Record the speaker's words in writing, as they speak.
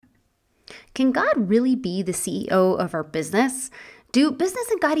Can God really be the CEO of our business? Do business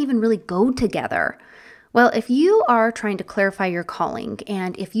and God even really go together? Well, if you are trying to clarify your calling,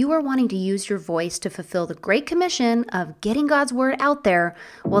 and if you are wanting to use your voice to fulfill the great commission of getting God's word out there,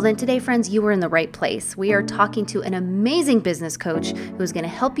 well then today, friends, you are in the right place. We are talking to an amazing business coach who's going to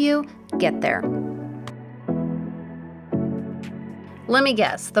help you get there. Let me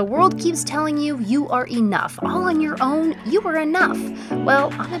guess, the world keeps telling you you are enough. All on your own, you are enough.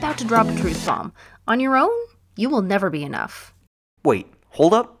 Well, I'm about to drop a truth bomb. On your own, you will never be enough. Wait,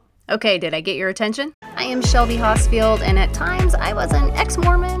 hold up. Okay, did I get your attention? I am Shelby Hosfield, and at times I was an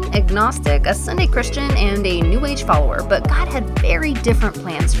ex-Mormon, agnostic, a Sunday Christian, and a New Age follower, but God had very different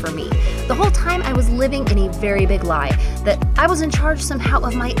plans for me. The whole time I was living in a very big lie, that I was in charge somehow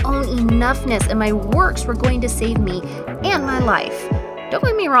of my own enoughness and my works were going to save me and my life. Don't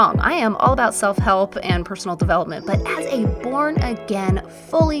get me wrong, I am all about self-help and personal development, but as a born-again,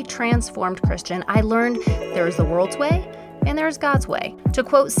 fully transformed Christian, I learned there is the world's way, and there's God's way. To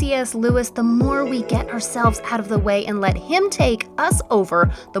quote C.S. Lewis, the more we get ourselves out of the way and let Him take us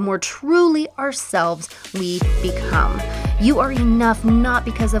over, the more truly ourselves we become. You are enough not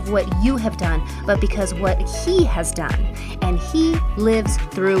because of what you have done, but because what He has done, and He lives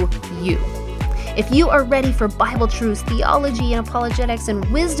through you. If you are ready for Bible truths, theology, and apologetics, and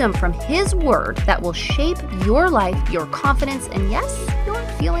wisdom from His Word that will shape your life, your confidence, and yes, your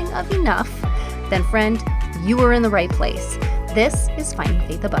feeling of enough, then friend, you are in the right place. This is Finding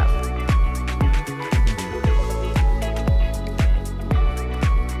Faith Above.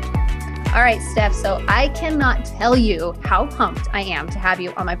 All right, Steph, so I cannot tell you how pumped I am to have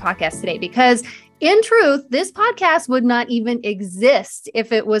you on my podcast today because in truth, this podcast would not even exist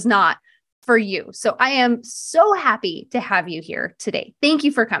if it was not for you. So I am so happy to have you here today. Thank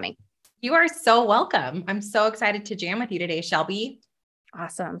you for coming. You are so welcome. I'm so excited to jam with you today, Shelby.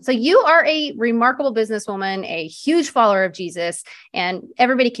 Awesome. So you are a remarkable businesswoman, a huge follower of Jesus, and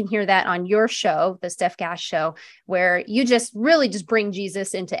everybody can hear that on your show, the Steph Gass Show, where you just really just bring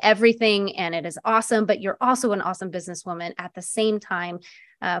Jesus into everything, and it is awesome, but you're also an awesome businesswoman at the same time.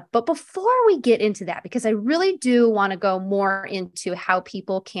 But before we get into that, because I really do want to go more into how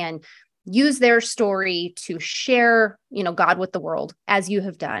people can use their story to share, God with the world as you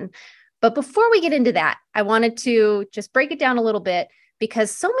have done. But before we get into that, I wanted to just break it down a little bit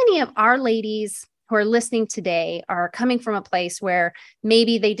because so many of our ladies who are listening today are coming from a place where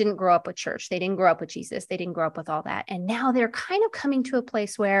maybe they didn't grow up with church. They didn't grow up with Jesus. They didn't grow up with all that. And now they're kind of coming to a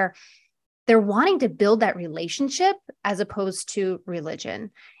place where they're wanting to build that relationship as opposed to religion.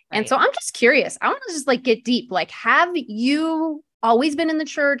 Right. And so I'm just curious. I want to just get deep. Have you always been in the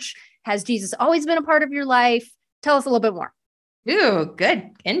church? Has Jesus always been a part of your life? Tell us a little bit more. Ooh, good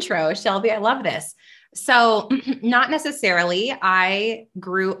intro, Shelby. I love this. So not necessarily. I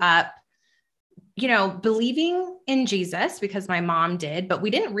grew up, believing in Jesus because my mom did, but we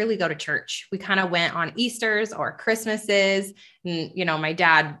didn't really go to church. We kind of went on Easters or Christmases and, my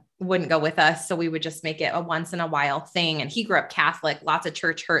dad wouldn't go with us. So we would just make it a once in a while thing. And he grew up Catholic, lots of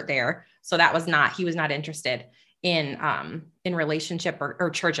church hurt there. So he was not interested in relationship or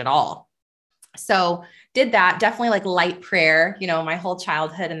church at all. So did that, definitely light prayer, my whole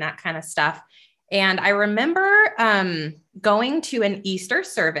childhood and that kind of stuff. And I remember going to an Easter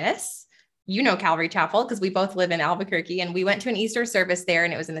service, Calvary Chapel, because we both live in Albuquerque, and we went to an Easter service there,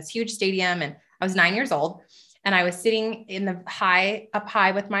 and it was in this huge stadium, and I was 9 years old, and I was sitting up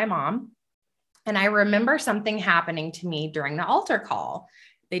high with my mom. And I remember something happening to me during the altar call.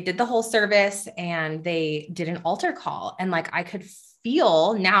 They did the whole service and they did an altar call, and I could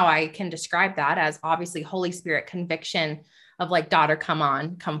feel, now I can describe that as obviously Holy Spirit conviction of daughter,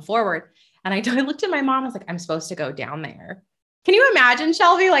 come forward. And I looked at my mom, I was like, I'm supposed to go down there. Can you imagine,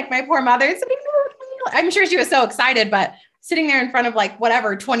 Shelby, my poor mother sitting there? I'm sure she was so excited, but sitting there in front of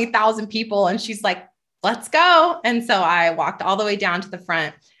 20,000 people. And she's like, let's go. And so I walked all the way down to the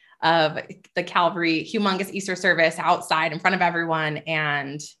front of the Calvary humongous Easter service outside in front of everyone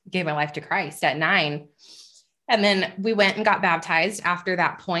and gave my life to Christ at 9. And then we went and got baptized after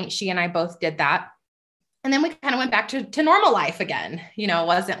that point. She and I both did that. And then we kind of went back to normal life again. It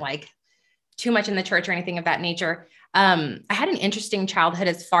wasn't too much in the church or anything of that nature. I had an interesting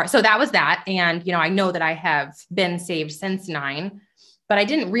childhood so that was that. And, I know that I have been saved since 9, but I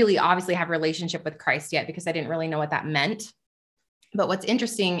didn't really obviously have a relationship with Christ yet because I didn't really know what that meant. But what's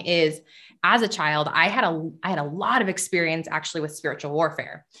interesting is as a child, I had a lot of experience actually with spiritual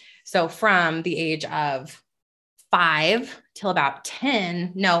warfare. So from the age of 5 till about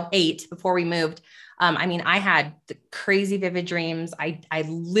 8 before we moved, I mean, I had the crazy vivid dreams. I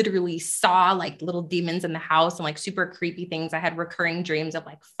literally saw like little demons in the house and like super creepy things. I had recurring dreams of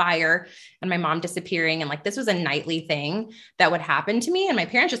like fire and my mom disappearing. And like, this was a nightly thing that would happen to me. And my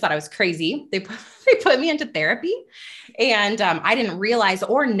parents just thought I was crazy. They put me into therapy, and I didn't realize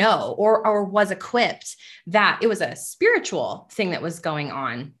or know, or was equipped that it was a spiritual thing that was going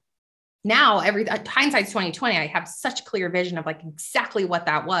on. Now, hindsight's 2020, I have such clear vision of like exactly what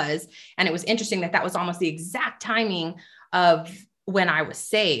that was. And it was interesting that was almost the exact timing of when I was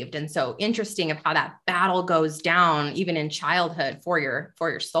saved. And so interesting of how that battle goes down, even in childhood for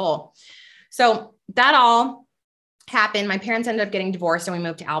your soul. So that all happened. My parents ended up getting divorced and we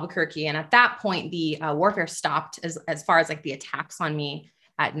moved to Albuquerque. And at that point, the warfare stopped as far as like the attacks on me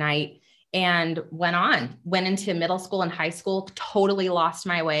at night, and went into middle school and high school, totally lost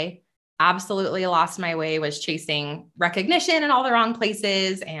my way. Absolutely lost my way, was chasing recognition in all the wrong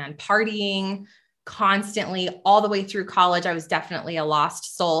places and partying constantly all the way through college. I was definitely a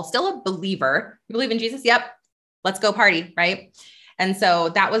lost soul, still a believer. You believe in Jesus? Yep. Let's go party. Right. And so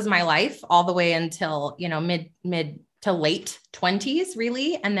that was my life all the way until, mid to late 20s,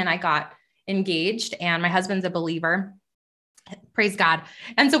 really. And then I got engaged and my husband's a believer. Praise God.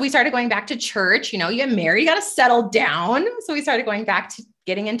 And so we started going back to church. You get married, you got to settle down. So we started going back to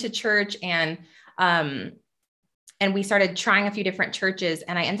getting into church, and we started trying a few different churches.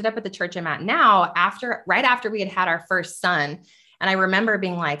 And I ended up at the church I'm at now right after we had our first son. And I remember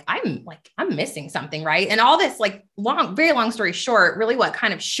being like, I'm missing something, right? And all this very long story short, really what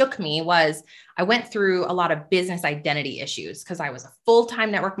kind of shook me was I went through a lot of business identity issues because I was a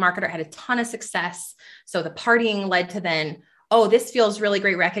full-time network marketer, had a ton of success. So the partying led to then, oh, this feels really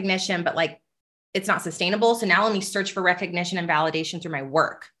great recognition, but it's not sustainable. So now let me search for recognition and validation through my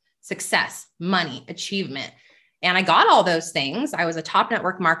work, success, money, achievement. And I got all those things. I was a top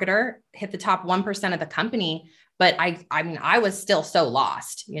network marketer, hit the top 1% of the company, but I was still so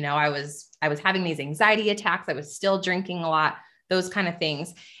lost. I was having these anxiety attacks. I was still drinking a lot, those kind of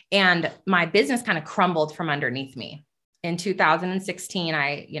things. And my business kind of crumbled from underneath me. In 2016,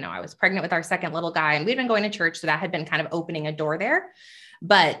 I was pregnant with our second little guy, and we'd been going to church. So that had been kind of opening a door there.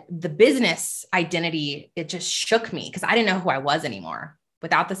 But the business identity, it just shook me because I didn't know who I was anymore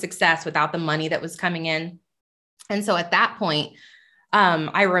without the success, without the money that was coming in. And so at that point,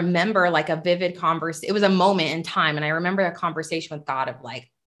 I remember a vivid conversation. It was a moment in time. And I remember a conversation with God of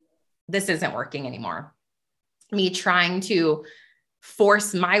this isn't working anymore. Me trying to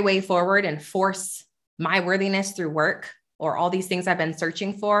force my way forward and force my worthiness through work or all these things I've been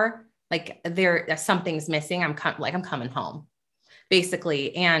searching for. Something's missing. I'm coming home,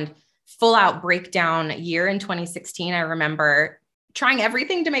 basically. And full out breakdown year in 2016. I remember trying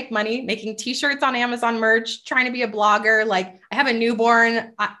everything to make money, making t-shirts on Amazon merch, trying to be a blogger. I have a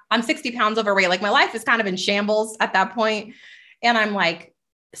newborn. I'm 60 pounds overweight. My life is kind of in shambles at that point. And I'm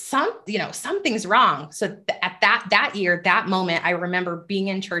something's wrong. So at that year, that moment, I remember being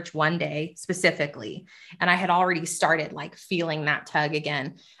in church one day specifically, and I had already started feeling that tug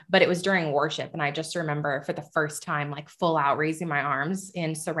again, but it was during worship. And I just remember for the first time, full out raising my arms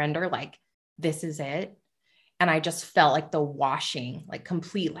in surrender, this is it. And I just felt the washing,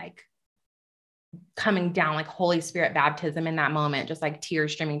 complete, coming down, Holy Spirit baptism in that moment, just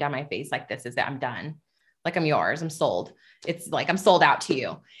tears streaming down my face. This is it. I'm done. I'm yours. I'm sold. It's I'm sold out to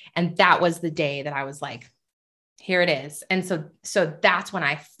you. And that was the day that I was here it is. And so that's when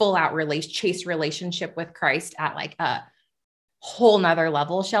I full out chase relationship with Christ at a whole nother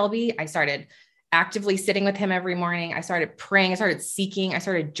level, Shelby. I started actively sitting with him every morning. I started praying. I started seeking. I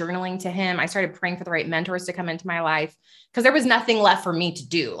started journaling to him. I started praying for the right mentors to come into my life because there was nothing left for me to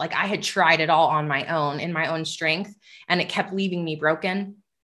do. I had tried it all on my own in my own strength, and it kept leaving me broken.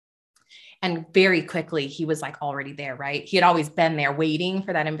 And very quickly, he was already there, right? He had always been there waiting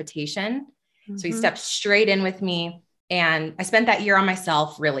for that invitation. Mm-hmm. So he stepped straight in with me. And I spent that year on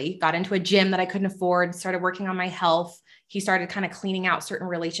myself, really got into a gym that I couldn't afford, started working on my health. He started kind of cleaning out certain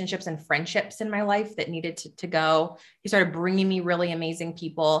relationships and friendships in my life that needed to go. He started bringing me really amazing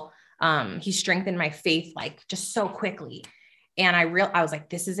people. He strengthened my faith, just so quickly. And I was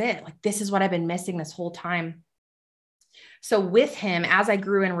this is it. This is what I've been missing this whole time. So with him, as I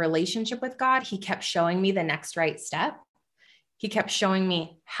grew in relationship with God, he kept showing me the next right step. He kept showing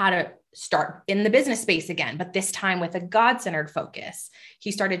me how to start in the business space again, but this time with a God-centered focus.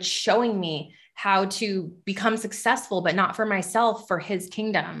 He started showing me how to become successful, but not for myself, for his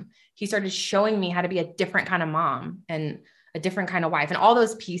kingdom. He started showing me how to be a different kind of mom and a different kind of wife and all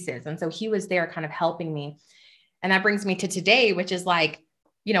those pieces. And so he was there kind of helping me. And that brings me to today, which is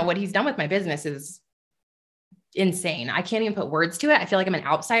what he's done with my business is insane. I can't even put words to it. I feel like I'm an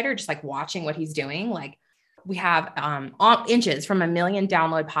outsider just like watching what he's doing. Like we have inches from 1 million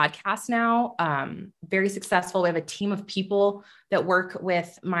download podcasts now. Very successful. We have a team of people that work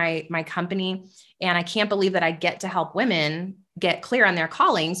with my company. And I can't believe that I get to help women get clear on their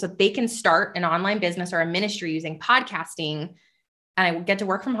calling so they can start an online business or a ministry using podcasting. And I get to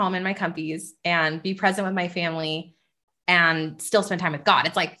work from home in my comfies and be present with my family and still spend time with God.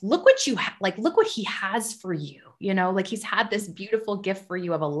 It's like, look what you look what he has for you. Like he's had this beautiful gift for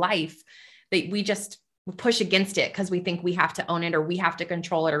you of a life that we just push against it because we think we have to own it or we have to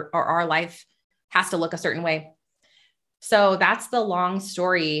control it or our life has to look a certain way. So that's the long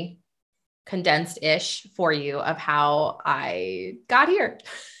story condensed-ish for you of how I got here.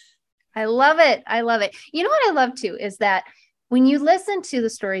 I love it. I love it. You know what I love too is that when you listen to the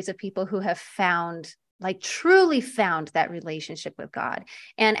stories of people who have truly found that relationship with God,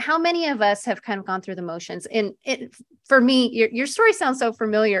 and how many of us have kind of gone through the motions. And for me, your story sounds so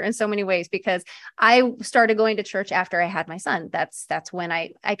familiar in so many ways, because I started going to church after I had my son. That's when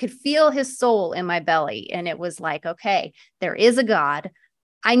I could feel his soul in my belly. And it was like, okay, there is a God.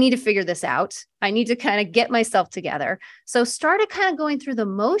 I need to figure this out. I need to kind of get myself together. So started kind of going through the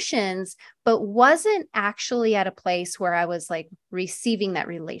motions, but wasn't actually at a place where I was like receiving that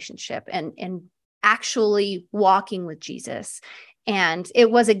relationship and actually walking with Jesus. And it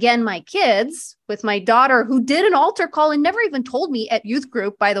was, again, my kids with my daughter who did an altar call and never even told me at youth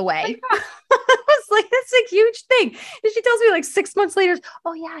group, by the way. I was like, that's a huge thing. And she tells me like 6 months later,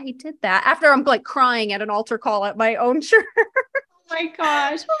 oh yeah, he did that, after I'm like crying at an altar call at my own church. My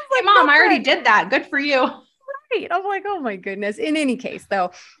gosh. Hey, Mom, I already did that. Good for you. Right. I'm like, oh my goodness. In any case,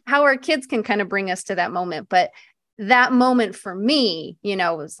 though, how our kids can kind of bring us to that moment. But that moment for me,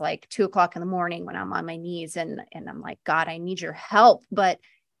 was like 2:00 in the morning when I'm on my knees and I'm like, God, I need your help. But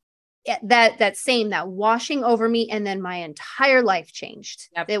that washing over me, and then my entire life changed.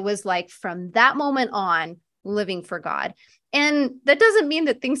 Yep. It was like from that moment on, living for God. And that doesn't mean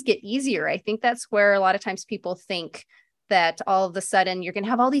that things get easier. I think that's where a lot of times people think that all of a sudden you're going to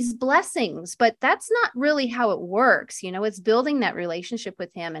have all these blessings, but that's not really how it works. It's building that relationship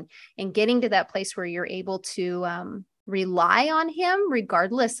with him and getting to that place where you're able to rely on him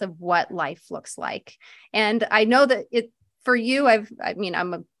regardless of what life looks like. And I know that for you,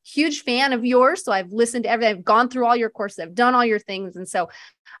 I'm a huge fan of yours. So I've listened to everything. I've gone through all your courses. I've done all your things. And so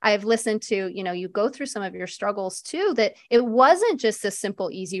I've listened to, you go through some of your struggles too, that it wasn't just a simple,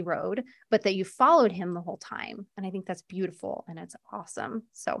 easy road, but that you followed him the whole time. And I think that's beautiful and it's awesome.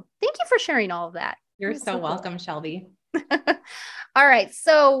 So thank you for sharing all of that. You're so welcome, Shelby. All right.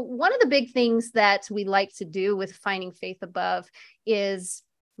 So one of the big things that we like to do with Finding Faith Above is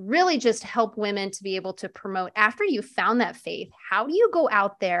really just help women to be able to promote, after you found that faith, how do you go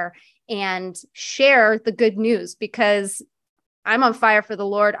out there and share the good news? Because I'm on fire for the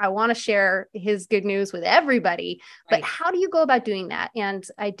Lord. I want to share his good news with everybody, but how do you go about doing that? And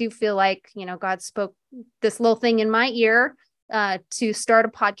I do feel like, God spoke this little thing in my ear to start a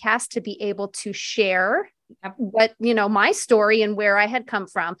podcast, to be able to share what, my story and where I had come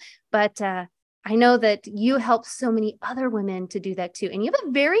from. But I know that you help so many other women to do that too. And you have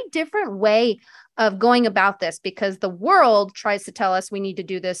a very different way of going about this, because the world tries to tell us we need to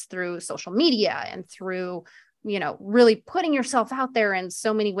do this through social media and through, really putting yourself out there in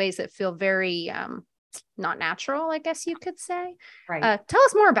so many ways that feel very not natural, I guess you could say. Right. Tell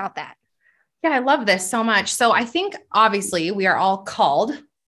us more about that. Yeah, I love this so much. So I think obviously we are all called,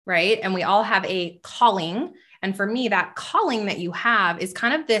 right? And we all have a calling. And for me, that calling that you have is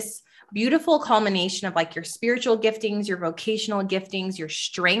kind of this beautiful culmination of like your spiritual giftings, your vocational giftings, your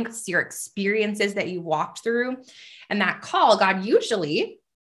strengths, your experiences that you walked through. And that call God usually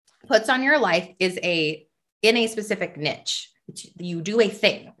puts on your life is in a specific niche. You do a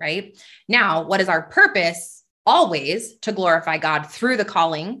thing, right? Now, what is our purpose? Always to glorify God through the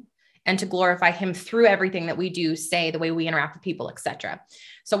calling and to glorify him through everything that we do, say, the way we interact with people, etc.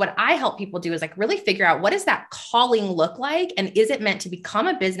 So what I help people do is like really figure out, what does that calling look like? And is it meant to become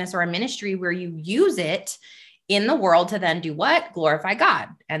a business or a ministry where you use it in the world to then do what? Glorify God.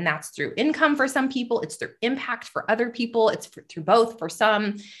 And that's through income for some people. It's through impact for other people. It's through both for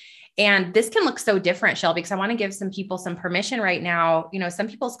some. And this can look so different, Shelby, because I want to give some people some permission right now. Some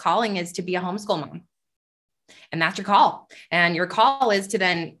people's calling is to be a homeschool mom, and that's your call. And your call is to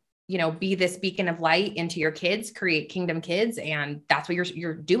then, be this beacon of light into your kids, create kingdom kids. And that's what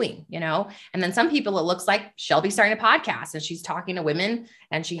you're doing, and then some people, it looks like Shelby starting a podcast and she's talking to women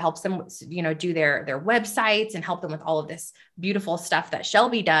and she helps them, do their websites and help them with all of this beautiful stuff that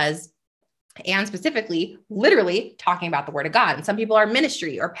Shelby does. and specifically, literally talking about the word of God. And some people are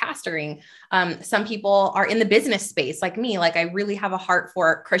ministry or pastoring. Some people are in the business space like me. Like I really have a heart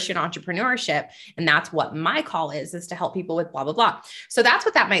for Christian entrepreneurship. And that's what my call is to help people with blah, blah, blah. So that's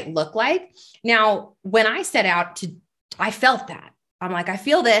what that might look like. Now, when I set out to, I felt that. I'm like, I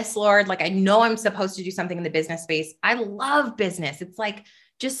feel this, Lord. Like, I know I'm supposed to do something in the business space. I love business. It's like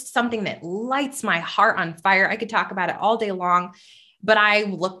just something that lights my heart on fire. I could talk about it all day long. But I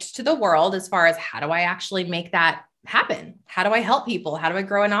looked to the world as far as how do I actually make that happen? How do I help people? How do I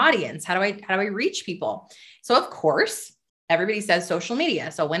grow an audience? How do I reach people? So of course, everybody says social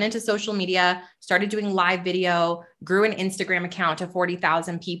media. So I went into social media, started doing live video, grew an Instagram account to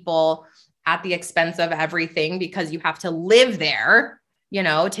 40,000 people at the expense of everything because you have to live there,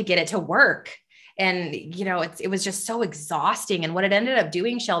 to get it to work. And, it was just so exhausting. And what it ended up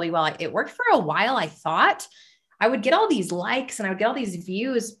doing, Shelby, well, it worked for a while. I thought I would get all these likes and I would get all these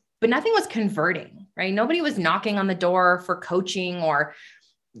views, but nothing was converting, right? Nobody was knocking on the door for coaching or,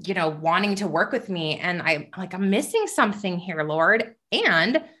 wanting to work with me. And I'm missing something here, Lord.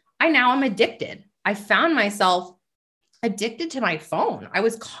 And I now am addicted. I found myself addicted to my phone. I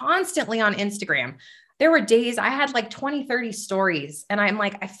was constantly on Instagram. There were days I had like 20, 30 stories. And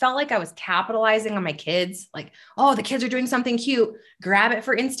I felt like I was capitalizing on my kids. Like, oh, the kids are doing something cute, grab it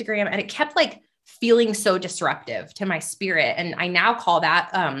for Instagram. And it kept feeling so disruptive to my spirit. And I now call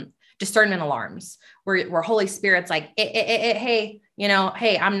that discernment alarms where Holy Spirit's like, hey,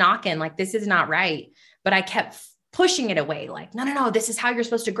 hey, I'm knocking, like, this is not right. But I kept pushing it away. Like, no, this is how you're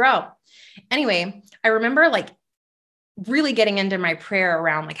supposed to grow. Anyway, I remember really getting into my prayer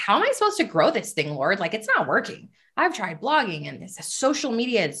around how am I supposed to grow this thing, Lord? It's not working. I've tried blogging and this social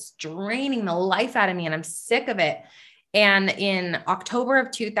media is draining the life out of me and I'm sick of it. And in October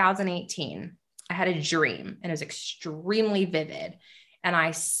of 2018, I had a dream and it was extremely vivid. And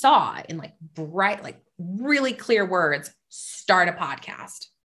I saw in bright, really clear words, start a podcast.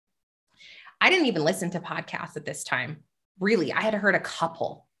 I didn't even listen to podcasts at this time. Really, I had heard a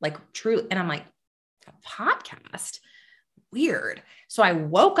couple, true. And I'm like, a podcast? Weird. So I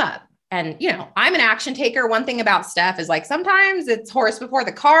woke up and, I'm an action taker. One thing about Steph is sometimes it's horse before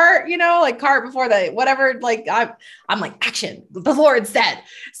the cart, cart before the whatever, I'm like, action, the Lord said.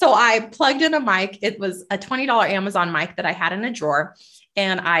 So I plugged in a mic. It was a $20 Amazon mic that I had in a drawer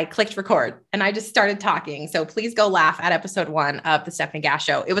and I clicked record and I just started talking. So please go laugh at episode 1 of the Stephanie Gass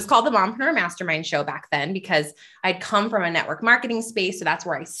Show. It was called the Mompreneur Mastermind Show back then because I'd come from a network marketing space. So that's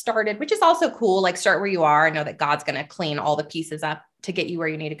where I started, which is also cool. Start where you are. I know that God's going to clean all the pieces up to get you where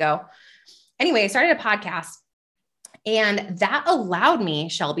you need to go. Anyway, I started a podcast and that allowed me,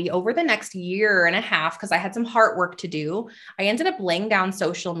 Shelby, over the next year and a half, because I had some heart work to do, I ended up laying down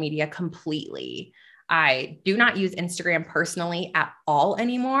social media completely. I do not use Instagram personally at all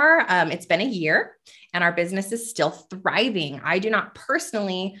anymore. It's been a year and our business is still thriving. I do not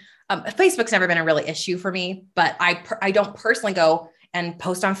personally, Facebook's never been a really issue for me, but I don't personally go and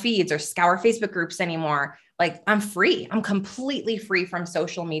post on feeds or scour Facebook groups anymore. I'm free. I'm completely free from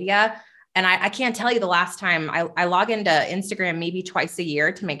social media. And I can't tell you the last time I log into Instagram maybe twice a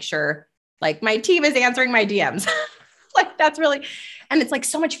year to make sure my team is answering my DMs. That's really, and it's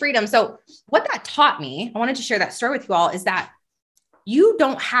so much freedom. So what that taught me, I wanted to share that story with you all, is that you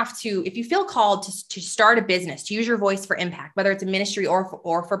don't have to, if you feel called to start a business, to use your voice for impact, whether it's a ministry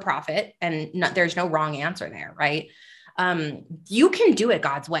or for profit, and there's no wrong answer there, right? You can do it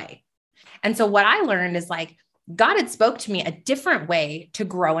God's way. And so what I learned is God had spoke to me a different way to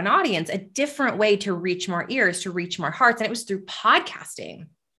grow an audience, a different way to reach more ears, to reach more hearts. And it was through podcasting.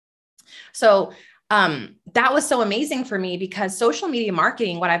 So that was so amazing for me because social media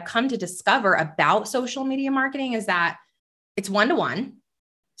marketing, what I've come to discover about social media marketing is that it's one-to-one.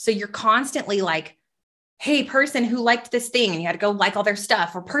 So you're constantly hey, person who liked this thing, and you had to go like all their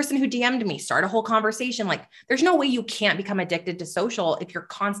stuff, or person who DM'd me, start a whole conversation. There's no way you can't become addicted to social if you're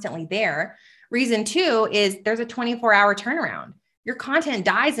constantly there. Reason 2 is there's a 24-hour turnaround. Your content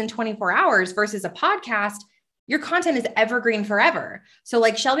dies in 24 hours versus a podcast. Your content is evergreen forever. So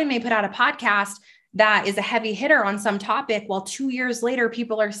Shelby may put out a podcast that is a heavy hitter on some topic, while 2 years later,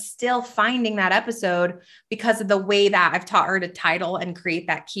 people are still finding that episode because of the way that I've taught her to title and create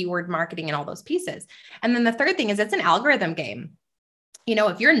that keyword marketing and all those pieces. And then the third thing is it's an algorithm game.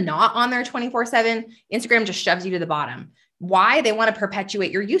 If you're not on there 24/7, Instagram just shoves you to the bottom. Why? They want to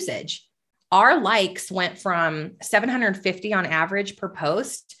perpetuate your usage. Our likes went from 750 on average per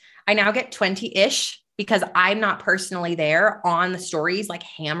post. I now get 20-ish because I'm not personally there on the stories,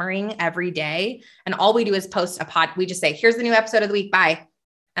 hammering every day. And all we do is post a pod. We just say, here's the new episode of the week. Bye.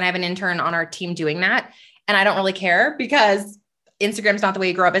 And I have an intern on our team doing that. And I don't really care because Instagram's not the way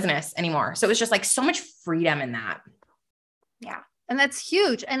you grow a business anymore. So it was just like so much freedom in that. Yeah. And that's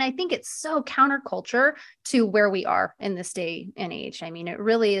huge. And I think it's so counterculture to where we are in this day and age. I mean, it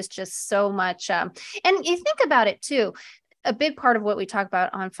really is just so much. And you think about it too. A big part of what we talk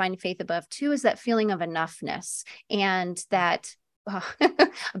about on Finding Faith Above too is that feeling of enoughness, and that a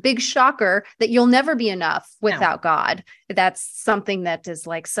big shocker that you'll never be enough without God. That's something that is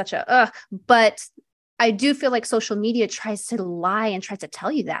like such a, but I do feel like social media tries to lie and tries to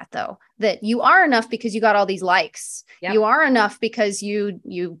tell you that, though, that you are enough because you got all these likes. Yep. You are enough because you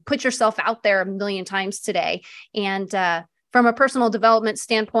put yourself out there a million times today. And from a personal development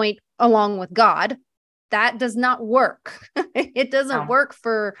standpoint, along with God, that does not work. It doesn't work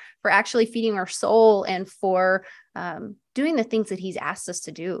for actually feeding our soul and for doing the things that he's asked us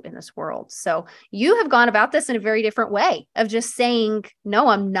to do in this world. So you have gone about this in a very different way of just saying, no,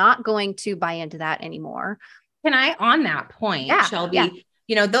 I'm not going to buy into that anymore. Can I, on that point, Shelby,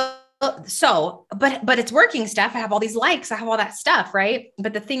 you know, but it's working, Steph. I have all these likes. I have all that stuff. Right.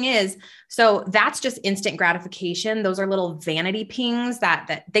 But the thing is, so that's just instant gratification. Those are little vanity pings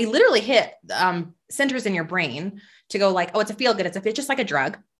that they literally hit centers in your brain to go like, oh, it's a feel good. It's just like a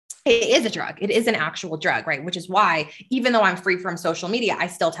drug. It is a drug. It is an actual drug, right? Which is why, even though I'm free from social media, I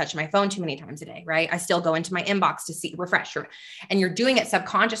still touch my phone too many times a day, right? I still go into my inbox to refresh, and you're doing it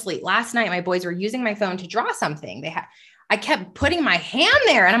subconsciously. Last night, my boys were using my phone to draw something. I kept putting my hand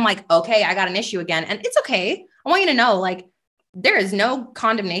there, and I'm like, okay, I got an issue again. And it's okay. I want you to know, like, there is no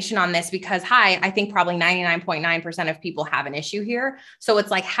condemnation on this because I think probably 99.9% of people have an issue here. So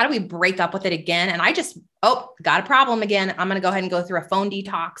it's like, how do we break up with it again? And I just, got a problem again. I'm going to go ahead and go through a phone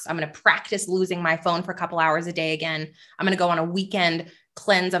detox. I'm going to practice losing my phone for a couple hours a day again. I'm going to go on a weekend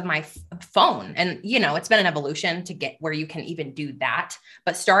cleanse of my phone. And, you know, it's been an evolution to get where you can even do that.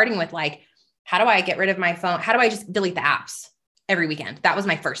 But starting with like, how do I get rid of my phone? How do I just delete the apps every weekend? That was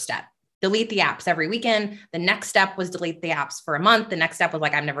my first step. Delete the apps every weekend. The next step was delete the apps for a month. The next step was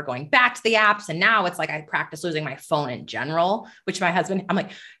like, I'm never going back to the apps. And now it's like, I practice losing my phone in general, which my husband, I'm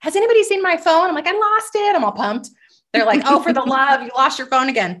like, has anybody seen my phone? I'm like, I lost it. I'm all pumped. They're like, oh, for the love, you lost your phone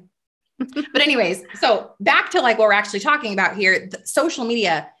again. But anyways, so back to like what we're actually talking about here, social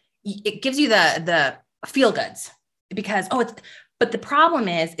media, it gives you the feel goods because, but the problem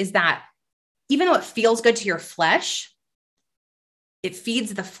is that even though it feels good to your flesh, it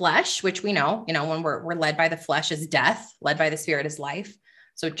feeds the flesh, which we know, when we're led by the flesh is death, led by the spirit is life.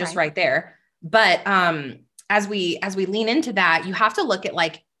 So just right there. But as we lean into that, you have to look at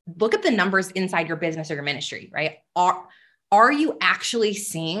the numbers inside your business or your ministry, right? Are you actually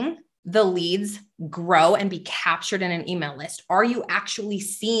seeing the leads grow and be captured in an email list? Are you actually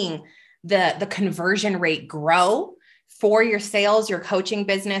seeing the conversion rate grow for your sales, your coaching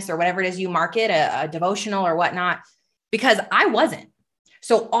business, or whatever it is you market, a devotional or whatnot? Because I wasn't.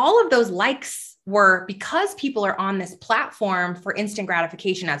 So all of those likes were because people are on this platform for instant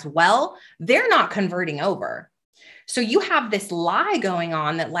gratification as well. They're not converting over. So you have this lie going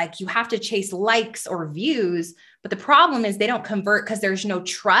on that like you have to chase likes or views, but the problem is they don't convert because there's no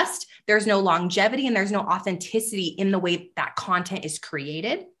trust, there's no longevity, and there's no authenticity in the way that content is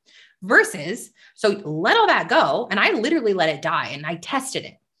created. Versus, so let all that go. And I literally let it die and I tested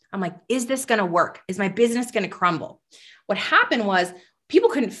it. I'm like, is this going to work? Is my business going to crumble? What happened was people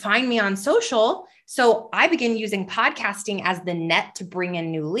couldn't find me on social. So I began using podcasting as the net to bring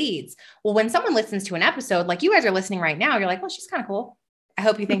in new leads. Well, when someone listens to an episode, like you guys are listening right now, you're like, well, she's kind of cool. I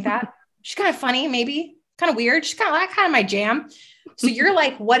hope you think that. She's kind of funny, maybe kind of weird. She's kind of my jam. So you're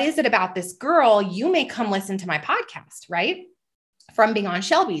like, what is it about this girl? You may come listen to my podcast, right? From being on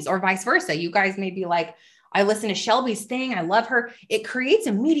Shelby's or vice versa. You guys may be like, I listen to Shelby's thing. I love her. It creates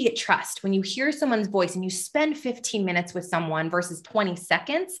immediate trust when you hear someone's voice and you spend 15 minutes with someone versus 20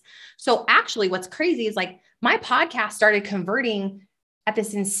 seconds. So actually what's crazy is like my podcast started converting at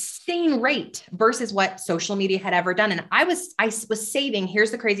this insane rate versus what social media had ever done. And I was saving,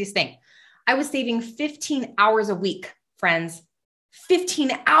 here's the craziest thing. I was saving 15 hours a week, friends,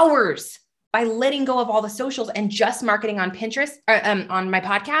 15 hours by letting go of all the socials and just marketing on Pinterest, on my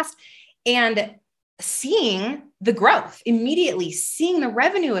podcast, and seeing the growth immediately, seeing the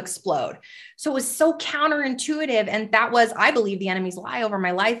revenue explode. So it was so counterintuitive. And that was, I believe, the enemy's lie over my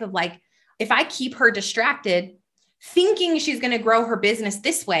life of like, if I keep her distracted, thinking she's going to grow her business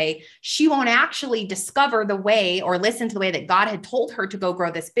this way, she won't actually discover the way or listen to the way that God had told her to go grow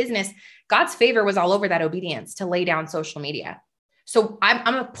this business. God's favor was all over that obedience to lay down social media. So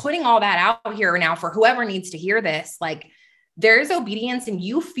I'm putting all that out here now for whoever needs to hear this. Like there's obedience and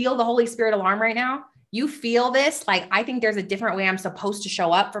you feel the Holy Spirit alarm right now. You feel this, like, I think there's a different way I'm supposed to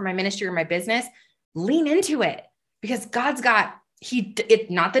show up for my ministry or my business. Lean into it because God's got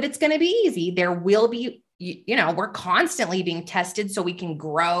not that it's going to be easy. There will be, we're constantly being tested so we can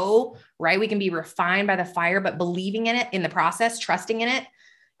grow, right? We can be refined by the fire, but believing in it in the process, trusting in it.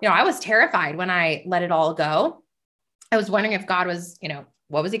 I was terrified when I let it all go. I was wondering if God was,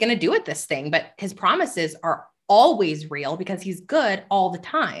 what was he going to do with this thing? But his promises are always real because he's good all the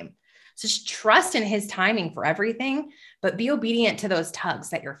time. So just trust in his timing for everything, but be obedient to those tugs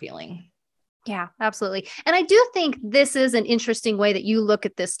that you're feeling. Yeah, absolutely. And I do think this is an interesting way that you look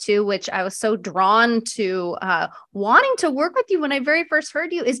at this too, which I was so drawn to wanting to work with you when I very first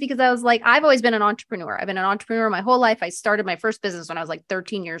heard you, is because I was like, I've always been an entrepreneur. I've been an entrepreneur my whole life. I started my first business when I was like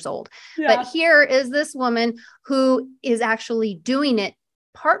 13 years old. Yeah. But here is this woman who is actually doing it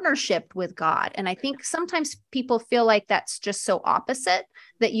partnership with God. And I think sometimes people feel like that's just so opposite,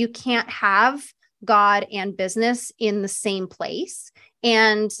 that you can't have God and business in the same place.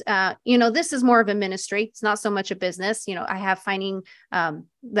 And, this is more of a ministry. It's not so much a business. I have finding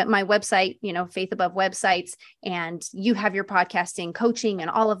that my website, Faith Above Websites, and you have your podcasting, coaching, and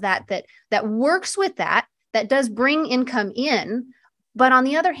all of that works with that does bring income in. But on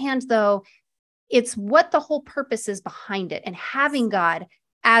the other hand, though, it's what the whole purpose is behind it, and having God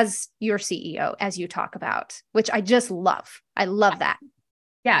as your CEO, as you talk about, which I just love. I love that.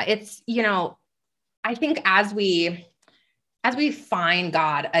 Yeah. It's, I think as we find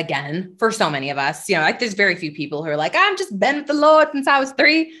God again, for so many of us, there's very few people who are like, I've just been with the Lord since I was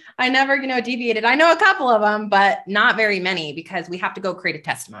 3. I never, deviated. I know a couple of them, but not very many, because we have to go create a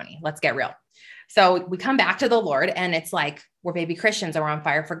testimony. Let's get real. So we come back to the Lord, and it's like, we're baby Christians, and we're on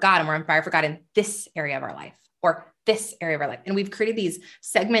fire for God, and we're on fire for God in this area of our life, or this area of our life. And we've created these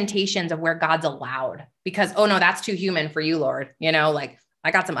segmentations of where God's allowed, because, oh no, that's too human for you, Lord. I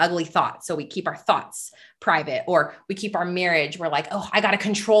got some ugly thoughts. So we keep our thoughts private, or we keep our marriage. We're like, oh, I got to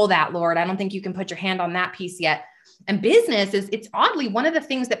control that, Lord. I don't think you can put your hand on that piece yet. And business it's oddly one of the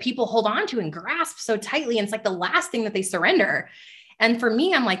things that people hold on to and grasp so tightly. And it's like the last thing that they surrender. And for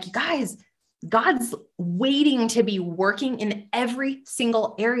me, I'm like, you guys, God's waiting to be working in every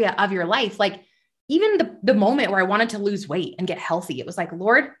single area of your life. Like even the moment where I wanted to lose weight and get healthy, it was like,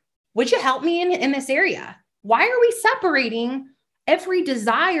 Lord, would you help me in this area? Why are we separating every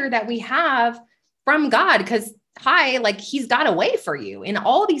desire that we have from God? Because he's got a way for you in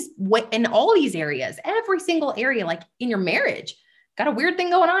all these areas, every single area, like in your marriage, got a weird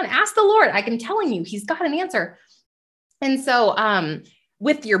thing going on. Ask the Lord. I'm telling you, he's got an answer. And so,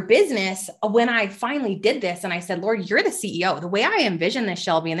 with your business, when I finally did this and I said, Lord, you're the CEO, the way I envision this,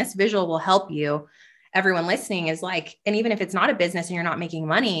 Shelby, and this visual will help you, everyone listening, is like, and even if it's not a business and you're not making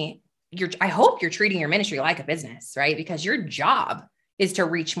money, I hope you're treating your ministry like a business, right? Because your job is to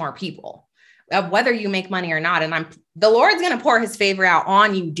reach more people, whether you make money or not. And the Lord's going to pour his favor out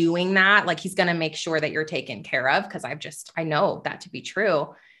on you doing that. Like he's going to make sure that you're taken care of, because I know that to be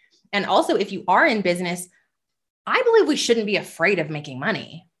true. And also, if you are in business, I believe we shouldn't be afraid of making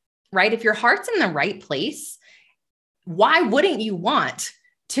money, right? If your heart's in the right place, why wouldn't you want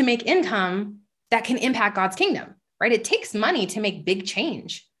to make income that can impact God's kingdom, right? It takes money to make big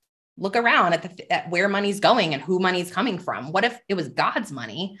change. Look around at where money's going and who money's coming from. What if it was God's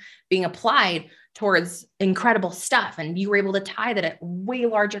money being applied towards incredible stuff, and you were able to tithe it at way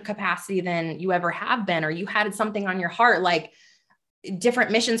larger capacity than you ever have been, or you had something on your heart, like different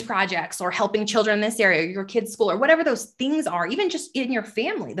missions projects or helping children in this area, or your kids' school, or whatever those things are, even just in your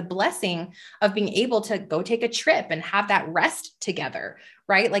family, the blessing of being able to go take a trip and have that rest together,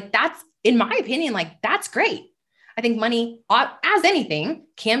 right? Like that's, in my opinion, like that's great. I think money, as anything,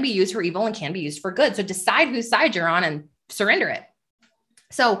 can be used for evil and can be used for good. So decide whose side you're on and surrender it.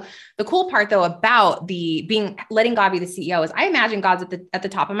 So the cool part though, about letting God be the CEO, is I imagine God's at the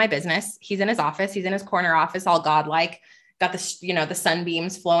top of my business. He's in his office. He's in his corner office, all godlike, got the, the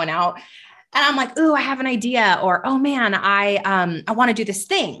sunbeams flowing out. And I'm like, ooh, I have an idea. Or, oh man, I want to do this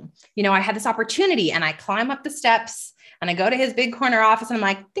thing. I had this opportunity, and I climb up the steps and I go to his big corner office, and I'm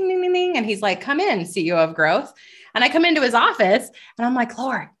like, ding, ding, ding, ding. And he's like, come in, CEO of growth. And I come into his office and I'm like,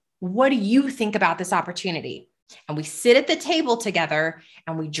 Lord, what do you think about this opportunity? And we sit at the table together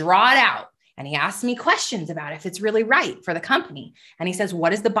and we draw it out. And he asks me questions about if it's really right for the company. And he says, what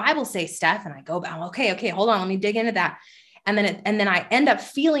does the Bible say, Steph? And I go, okay, hold on, let me dig into that. And then I end up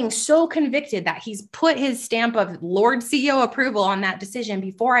feeling so convicted that he's put his stamp of Lord CEO approval on that decision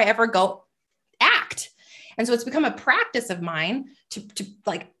before I ever go act. And so it's become a practice of mine to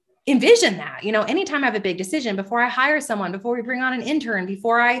like envision that, anytime I have a big decision, before I hire someone, before we bring on an intern,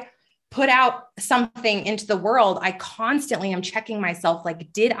 before I put out something into the world, I constantly am checking myself.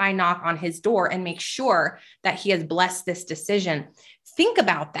 Like, did I knock on his door and make sure that he has blessed this decision? Think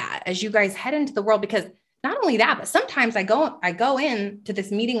about that as you guys head into the world, because not only that, but sometimes I go in to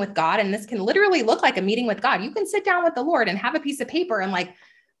this meeting with God, and this can literally look like a meeting with God. You can sit down with the Lord and have a piece of paper and like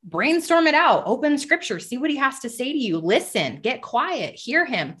brainstorm it out, open scripture, see what he has to say to you, listen, get quiet, hear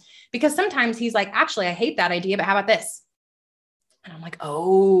him. Because sometimes he's like, actually, I hate that idea, but how about this? And I'm like,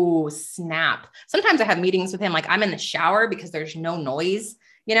 oh, snap. Sometimes I have meetings with him. Like I'm in the shower because there's no noise,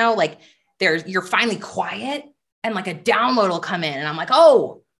 like you're finally quiet and like a download will come in. And I'm like,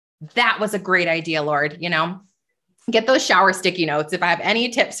 oh, that was a great idea, Lord, get those shower sticky notes. If I have any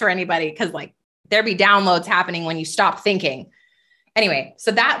tips for anybody, cause like there be downloads happening when you stop thinking. Anyway,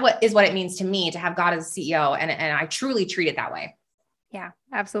 so that is what it means to me to have God as a CEO. And I truly treat it that way. Yeah,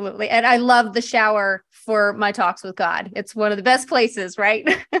 absolutely. And I love the shower for my talks with God. It's one of the best places, right?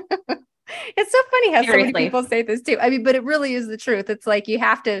 It's so funny how Seriously. so many people say this too. I mean, but it really is the truth. It's like you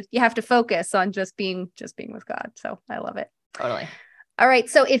have to focus on just being with God. So I love it. Totally. All right.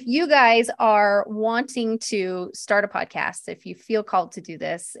 So if you guys are wanting to start a podcast, if you feel called to do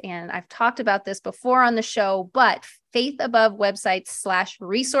this, and I've talked about this before on the show, but Faith Above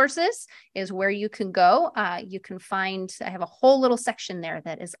websites/resources is where you can go. You can find, I have a whole little section there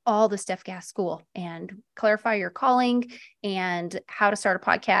that is all the Steph Gass School, and Clarify Your Calling and how to start a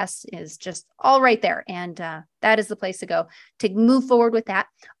podcast is just all right there. And that is the place to go to move forward with that.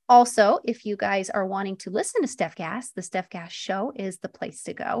 Also, if you guys are wanting to listen to Steph Gass, the Steph Gass Show is the place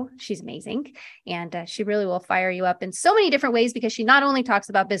to go. She's amazing. And she really will fire you up in so many different ways, because she not only talks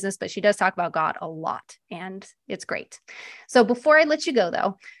about business, but she does talk about God a lot. And it's great. So before I let you go,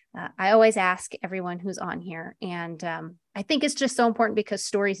 though, I always ask everyone who's on here. And I think it's just so important because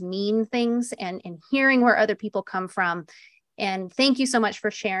stories mean things, and hearing where other people come from. And thank you so much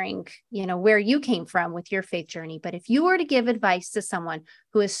for sharing, where you came from with your faith journey. But if you were to give advice to someone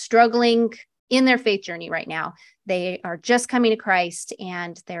who is struggling in their faith journey right now, they are just coming to Christ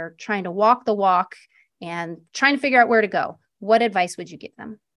and they're trying to walk the walk and trying to figure out where to go, what advice would you give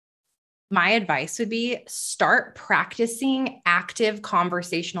them? My advice would be start practicing active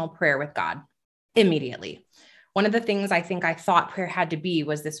conversational prayer with God immediately. One of the things I think I thought prayer had to be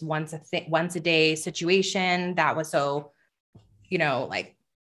was this once a day situation that was so like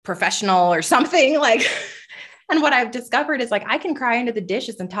professional or something like, and what I've discovered is like, I can cry into the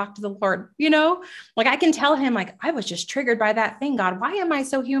dishes and talk to the Lord, like I can tell him like, I was just triggered by that thing. God, why am I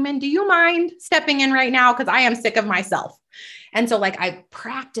so human? Do you mind stepping in right now? Cause I am sick of myself. And so like, I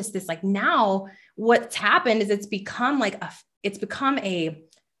practice this, like now what's happened is it's become a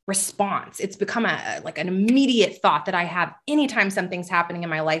response. It's become an immediate thought that I have anytime something's happening in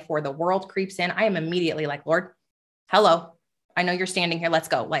my life where the world creeps in. I am immediately like, Lord, hello. I know you're standing here. Let's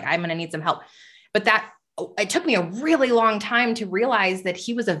go. Like, I'm going to need some help. But it took me a really long time to realize that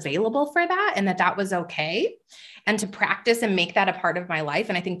he was available for that and that was okay. And to practice and make that a part of my life.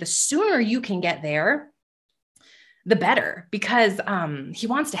 And I think the sooner you can get there, the better, because he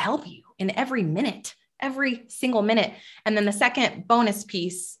wants to help you in every single minute. And then the second bonus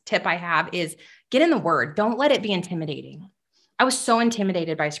tip I have is get in the word. Don't let it be intimidating. I was so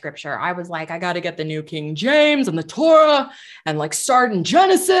intimidated by scripture. I was like, I got to get the New King James and the Torah and like start in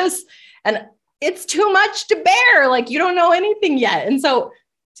Genesis. And it's too much to bear. Like you don't know anything yet. And so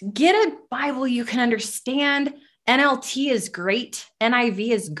get a Bible you can understand. NLT is great.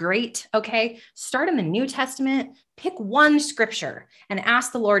 NIV is great. Okay. Start in the New Testament, pick one scripture and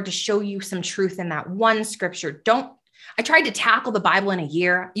ask the Lord to show you some truth in that one scripture. I tried to tackle the Bible in a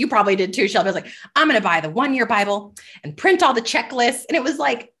year. You probably did too, Shelby. I was like, I'm going to buy the 1-year Bible and print all the checklists. And it was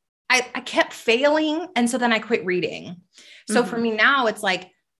like, I kept failing. And so then I quit reading. So for me now, it's like,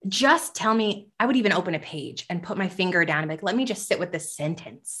 just tell me, I would even open a page and put my finger down and be like, let me just sit with this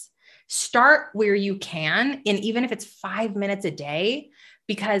sentence. Start where you can. And even if it's 5 minutes a day,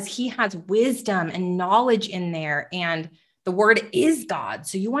 because he has wisdom and knowledge in there and the word is God.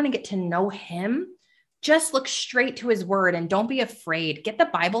 So you want to get to know him. Just look straight to his word and don't be afraid. Get the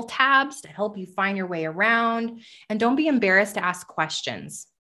Bible tabs to help you find your way around, and don't be embarrassed to ask questions.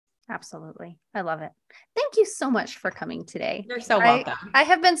 Absolutely. I love it. Thank you so much for coming today. You're so welcome. I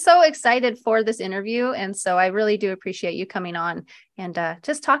have been so excited for this interview. And so I really do appreciate you coming on and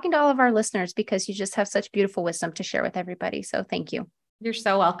just talking to all of our listeners, because you just have such beautiful wisdom to share with everybody. So thank you. You're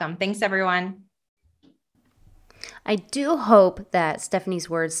so welcome. Thanks, everyone. I do hope that Stephanie's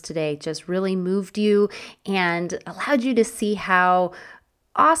words today just really moved you and allowed you to see how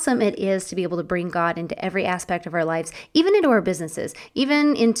awesome it is to be able to bring God into every aspect of our lives, even into our businesses,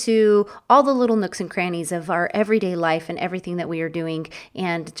 even into all the little nooks and crannies of our everyday life and everything that we are doing,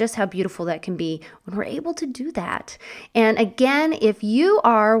 and just how beautiful that can be when we're able to do that. And again, if you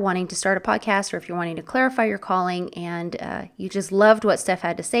are wanting to start a podcast, or if you're wanting to clarify your calling and you just loved what Steph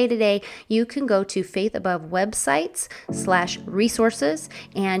had to say today, you can go to Faith Above Websites/resources,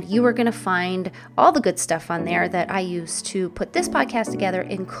 and you are going to find all the good stuff on there that I use to put this podcast together,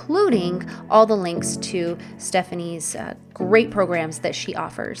 including all the links to Stephanie's great programs that she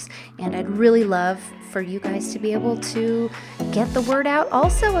offers. And I'd really love for you guys to be able to get the word out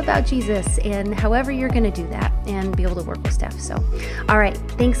also about Jesus, and however you're going to do that and be able to work with Steph. So, all right.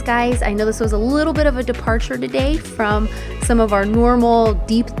 Thanks, guys. I know this was a little bit of a departure today from some of our normal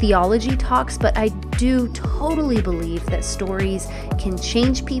deep theology talks, but I do totally believe that stories can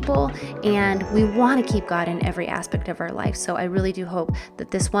change people, and we want to keep God in every aspect of our life. So I really do hope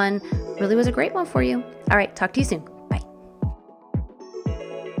that this one really was a great one for you. All right. Talk to you soon.